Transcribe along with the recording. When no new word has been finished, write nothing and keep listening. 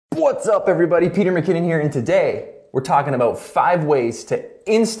What's up, everybody? Peter McKinnon here, and today we're talking about 5 ways to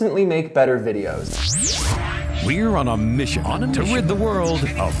instantly make better videos. We're on a mission to rid the world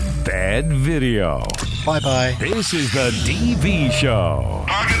of bad video. Bye-bye. This is the DV Show.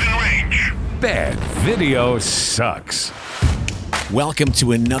 Target in range. Bad video sucks. Welcome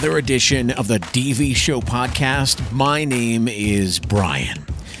to another edition of the DV Show podcast. My name is Brian.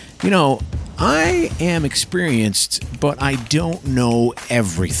 You know, I am experienced, but I don't know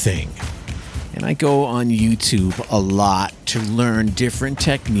everything. And I go on YouTube a lot to learn different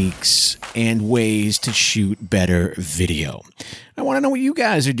techniques and ways to shoot better video. I want to know what you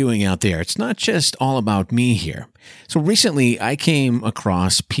guys are doing out there. It's not just all about me here. So recently I came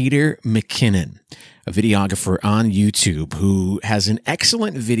across Peter McKinnon, a videographer on YouTube who has an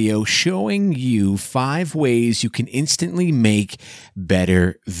excellent video showing you 5 ways you can instantly make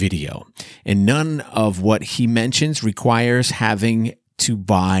better video. And none of what he mentions requires having to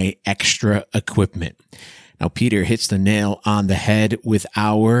buy extra equipment. Now, Peter hits the nail on the head with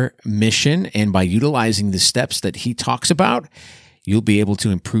our mission, and by utilizing the steps that he talks about, you'll be able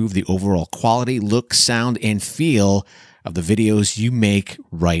to improve the overall quality, look, sound, and feel of the videos you make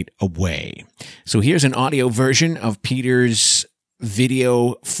right away. So here's an audio version of Peter's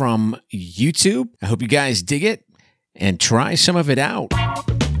video from YouTube. I hope you guys dig it and try some of it out.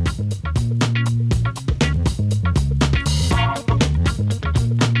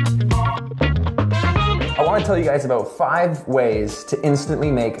 I want to tell you guys about 5 ways to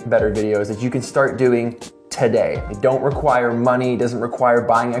instantly make better videos that you can start doing today. They don't require money, doesn't require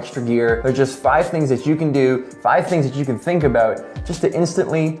buying extra gear. They're just 5 things that you can do, 5 things that you can think about just to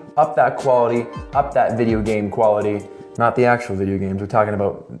instantly up that quality, up that video game quality. Not the actual video games, we're talking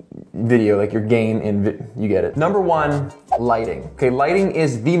about video, like your game you get it. Number 1, lighting. Okay, lighting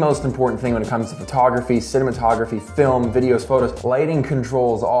is the most important thing when it comes to photography, cinematography, film, videos, photos. Lighting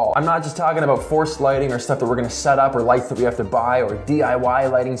controls all. I'm not just talking about forced lighting or stuff that we're gonna set up or lights that we have to buy or DIY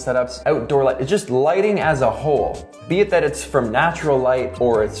lighting setups, outdoor light. It's just lighting as a whole. Be it that it's from natural light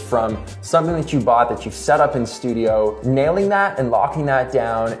or it's from something that you bought that you've set up in studio, nailing that and locking that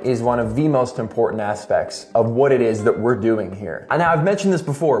down is one of the most important aspects of what it is that we're doing here. And now I've mentioned this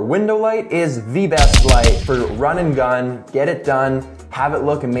before, window light is the best light for run and gun, get it done, have it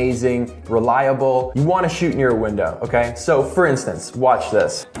look amazing, reliable. You want to shoot near a window, okay? So for instance, watch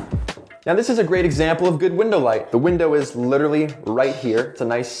this. Now this is a great example of good window light. The window is literally right here. It's a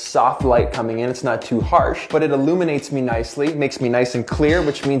nice soft light coming in. It's not too harsh, but it illuminates me nicely, makes me nice and clear,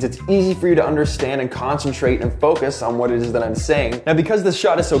 which means it's easy for you to understand and concentrate and focus on what it is that I'm saying. Now because this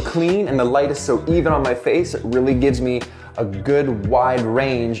shot is so clean and the light is so even on my face, it really gives me a good wide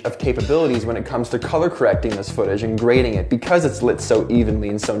range of capabilities when it comes to color correcting this footage and grading it because it's lit so evenly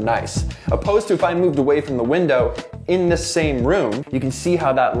and so nice. Opposed to if I moved away from the window in this same room, you can see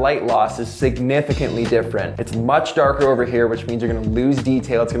how that light loss is significantly different. It's much darker over here, which means you're gonna lose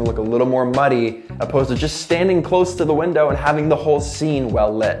detail. It's gonna look a little more muddy opposed to just standing close to the window and having the whole scene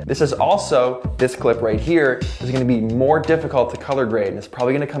well lit. This is also, this clip right here, is gonna be more difficult to color grade and it's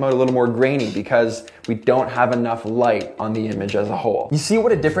probably gonna come out a little more grainy because we don't have enough light on the image as a whole. You see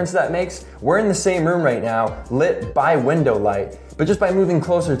what a difference that makes? We're in the same room right now, lit by window light, but just by moving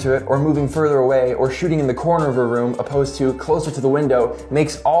closer to it or moving further away or shooting in the corner of a room opposed to closer to the window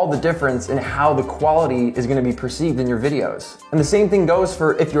makes all the difference in how the quality is going to be perceived in your videos. And the same thing goes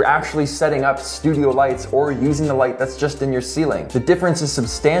for if you're actually setting up studio lights or using the light that's just in your ceiling. The difference is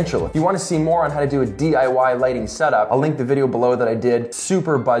substantial. If you want to see more on how to do a DIY lighting setup, I'll link the video below that I did.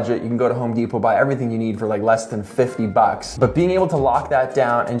 Super budget. You can go to Home Depot, buy everything you need for like less than 50 bucks. But being able to lock that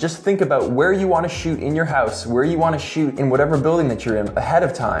down and just think about where you want to shoot in your house, where you want to shoot in whatever building that you're in ahead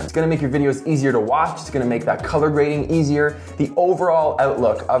of time. It's going to make your videos easier to watch. It's going to make that color grading easier. The overall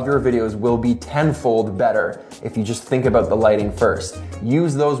outlook of your videos will be tenfold better if you just think about the lighting first.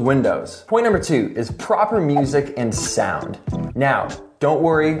 Use those windows. Point number 2 is proper music and sound. Now, don't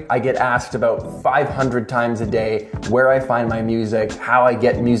worry, I get asked about 500 times a day where I find my music, how I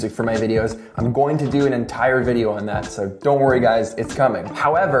get music for my videos. I'm going to do an entire video on that, so don't worry guys, it's coming.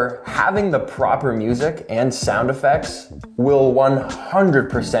 However, having the proper music and sound effects will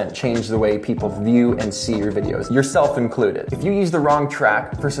 100% change the way people view and see your videos, yourself included. If you use the wrong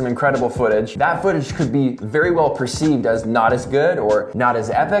track for some incredible footage, that footage could be very well perceived as not as good or not as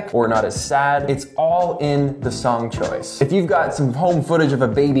epic or not as sad. It's all in the song choice. If you've got some home footage of a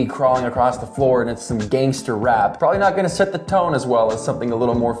baby crawling across the floor and it's some gangster rap, probably not gonna set the tone as well as something a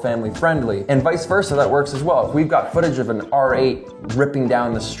little more family friendly. And vice versa, that works as well. If we've got footage of an R8 ripping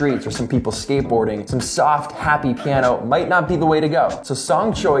down the streets or some people skateboarding, some soft, happy piano might not be the way to go. So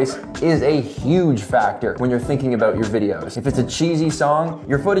song choice is a huge factor when you're thinking about your videos. If it's a cheesy song,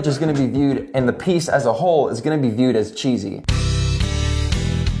 your footage is gonna be viewed, and the piece as a whole is gonna be viewed as cheesy.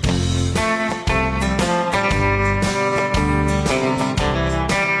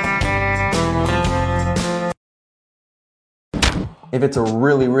 If it's a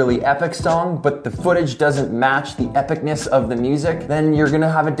really, really epic song, but the footage doesn't match the epicness of the music, then you're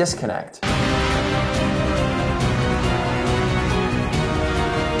gonna have a disconnect.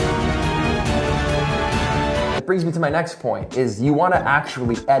 It brings me to my next point, is you want to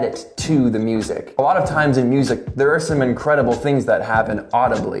actually edit to the music. A lot of times in music, there are some incredible things that happen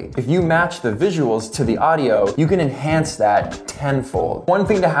audibly. If you match the visuals to the audio, you can enhance that tenfold. One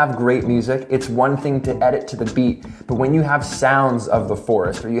thing to have great music, it's one thing to edit to the beat, but when you have sounds of the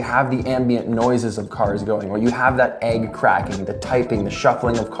forest, or you have the ambient noises of cars going, or you have that egg cracking, the typing, the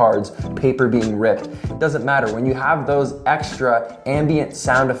shuffling of cards, paper being ripped, it doesn't matter. When you have those extra ambient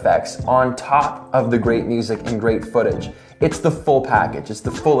sound effects on top of the great music and great footage, it's the full package, it's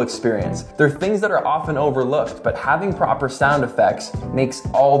the full experience. There are things that are often overlooked, but having proper sound effects makes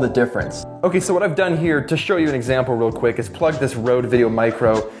all the difference. Okay, so what I've done here, to show you an example real quick, is plug this Rode Video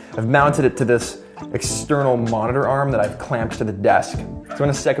Micro. I've mounted it to this external monitor arm that I've clamped to the desk. So in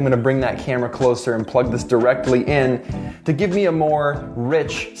a second, I'm gonna bring that camera closer and plug this directly in to give me a more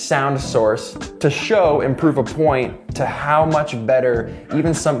rich sound source to show and prove a point to how much better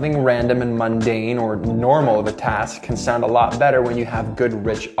even something random and mundane or normal of a task can sound a lot better when you have good,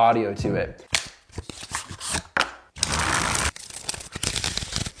 rich audio to it.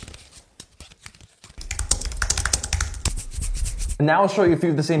 And now I'll show you a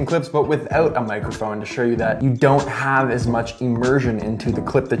few of the same clips, but without a microphone, to show you that you don't have as much immersion into the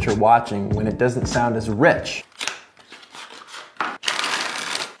clip that you're watching when it doesn't sound as rich.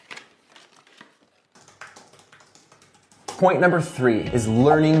 Point number 3 is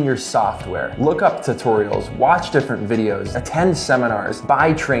learning your software. Look up tutorials, watch different videos, attend seminars,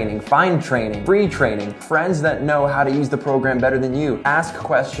 buy training, find training, free training, friends that know how to use the program better than you. Ask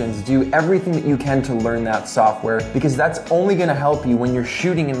questions, do everything that you can to learn that software, because that's only gonna help you when you're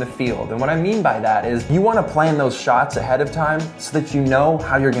shooting in the field. And what I mean by that is you wanna plan those shots ahead of time so that you know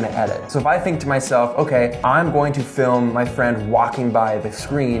how you're gonna edit. So if I think to myself, okay, I'm going to film my friend walking by the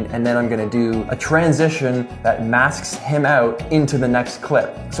screen, and then I'm gonna do a transition that masks him out into the next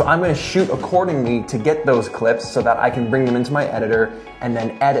clip. So I'm going to shoot accordingly to get those clips so that I can bring them into my editor and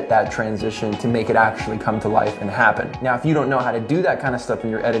then edit that transition to make it actually come to life and happen. Now, if you don't know how to do that kind of stuff in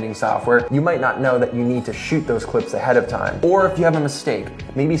your editing software, you might not know that you need to shoot those clips ahead of time. Or if you have a mistake,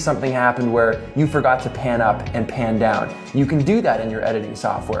 maybe something happened where you forgot to pan up and pan down. You can do that in your editing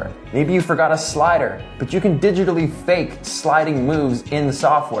software. Maybe you forgot a slider, but you can digitally fake sliding moves in the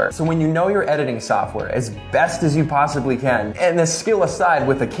software. So when you know your editing software as best as you possibly can, and the skill aside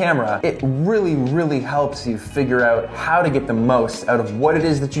with the camera, it really, really helps you figure out how to get the most out of what it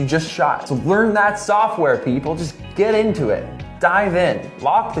is that you just shot. So learn that software, people. Just get into it. Dive in,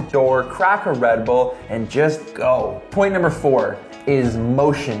 lock the door, crack a Red Bull, and just go. Point number 4 is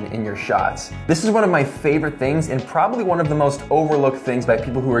motion in your shots. This is one of my favorite things, and probably one of the most overlooked things by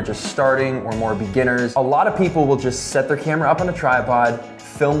people who are just starting or more beginners. A lot of people will just set their camera up on a tripod,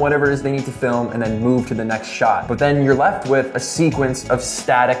 film whatever it is they need to film, and then move to the next shot. But then you're left with a sequence of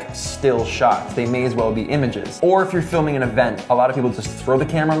static, still shots. They may as well be images. Or if you're filming an event, a lot of people just throw the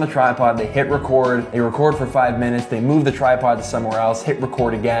camera on the tripod, they hit record, they record for 5 minutes, they move the tripod to somewhere else, hit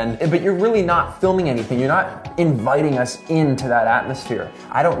record again. But you're really not filming anything. You're not inviting us into that atmosphere.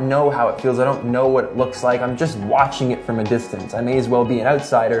 I don't know how it feels. I don't know what it looks like. I'm just watching it from a distance. I may as well be an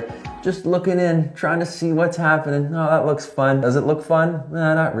outsider, just looking in, trying to see what's happening. Oh, that looks fun. Does it look fun?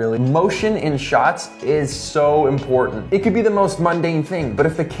 Nah, not really. Motion in shots is so important. It could be the most mundane thing, but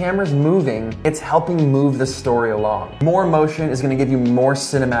if the camera's moving, it's helping move the story along. More motion is gonna give you more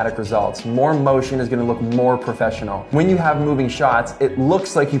cinematic results. More motion is gonna look more professional. When you have moving shots, it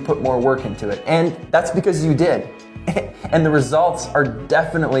looks like you put more work into it, and that's because you did. And the results are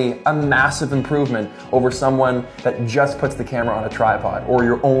definitely a massive improvement over someone that just puts the camera on a tripod, or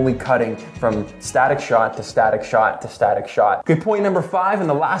you're only cutting from static shot to static shot to static shot. Okay, point number 5, and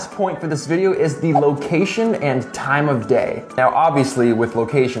the last point for this video, is the location and time of day. Now, obviously with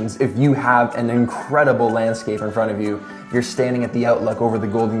locations, if you have an incredible landscape in front of you, you're standing at the outlook over the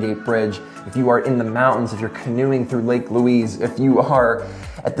Golden Gate Bridge, if you are in the mountains, if you're canoeing through Lake Louise, if you are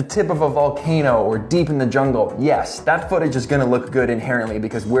at the tip of a volcano or deep in the jungle, yes, that footage is gonna look good inherently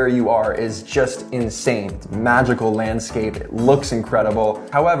because where you are is just insane. It's a magical landscape, it looks incredible.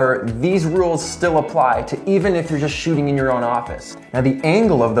 However, these rules still apply to even if you're just shooting in your own office. Now, the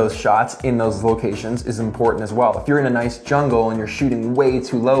angle of those shots in those locations is important as well. If you're in a nice jungle and you're shooting way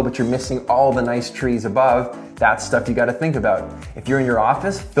too low, but you're missing all the nice trees above, that's stuff you gotta think about. If you're in your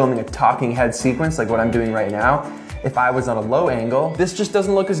office filming a talking head sequence like what I'm doing right now, if I was on a low angle, this just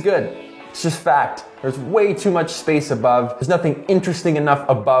doesn't look as good. It's just fact. There's way too much space above. There's nothing interesting enough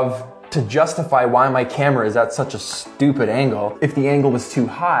above to justify why my camera is at such a stupid angle. If the angle was too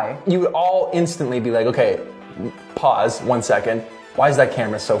high, you would all instantly be like, okay, pause 1 second. Why is that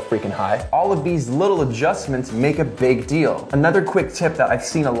camera so freaking high? All of these little adjustments make a big deal. Another quick tip that I've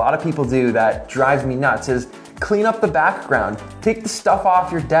seen a lot of people do that drives me nuts is clean up the background. Take the stuff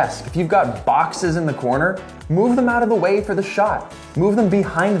off your desk. If you've got boxes in the corner, move them out of the way for the shot. Move them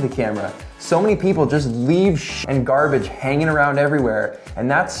behind the camera. So many people just leave and garbage hanging around everywhere, and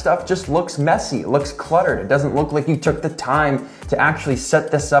that stuff just looks messy, it looks cluttered. It doesn't look like you took the time to actually set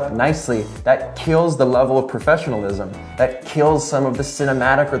this up nicely. That kills the level of professionalism. That kills some of the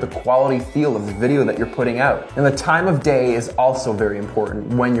cinematic or the quality feel of the video that you're putting out. And the time of day is also very important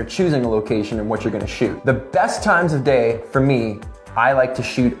when you're choosing a location and what you're gonna shoot. The best times of day, for me, I like to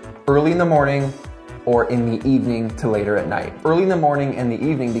shoot early in the morning or in the evening to later at night. Early in the morning and the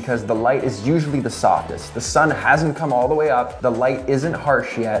evening because the light is usually the softest. The sun hasn't come all the way up, the light isn't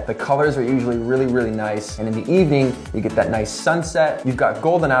harsh yet, the colors are usually really, really nice, and in the evening, you get that nice sunset. You've got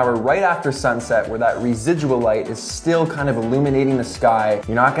golden hour right after sunset where that residual light is still kind of illuminating the sky.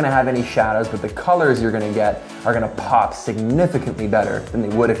 You're not gonna have any shadows, but the colors you're gonna get are gonna pop significantly better than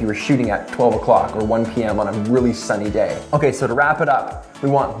they would if you were shooting at 12 o'clock or 1 p.m. on a really sunny day. Okay, so to wrap it up, we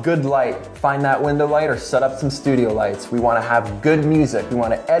want good light. Find that window light or set up some studio lights. We want to have good music. We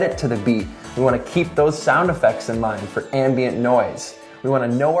want to edit to the beat. We want to keep those sound effects in mind for ambient noise. We want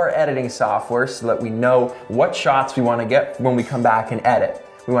to know our editing software so that we know what shots we want to get when we come back and edit.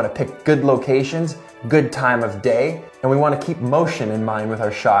 We want to pick good locations, good time of day, and we want to keep motion in mind with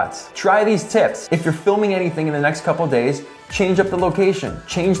our shots. Try these tips. If you're filming anything in the next couple days, change up the location,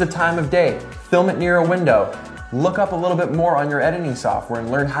 change the time of day, film it near a window. Look up a little bit more on your editing software and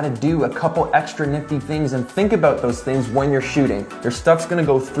learn how to do a couple extra nifty things and think about those things when you're shooting. Your stuff's gonna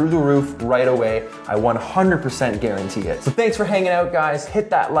go through the roof right away. I 100% guarantee it. So thanks for hanging out, guys. Hit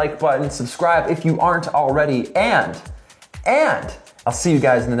that like button, subscribe if you aren't already, and I'll see you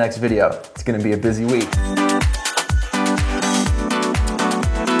guys in the next video. It's gonna be a busy week.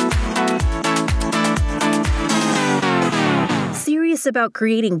 Serious about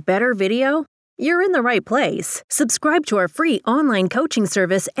creating better video? You're in the right place. Subscribe to our free online coaching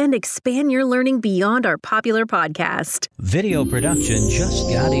service and expand your learning beyond our popular podcast. Video production just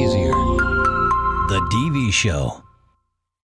got easier. The DV Show.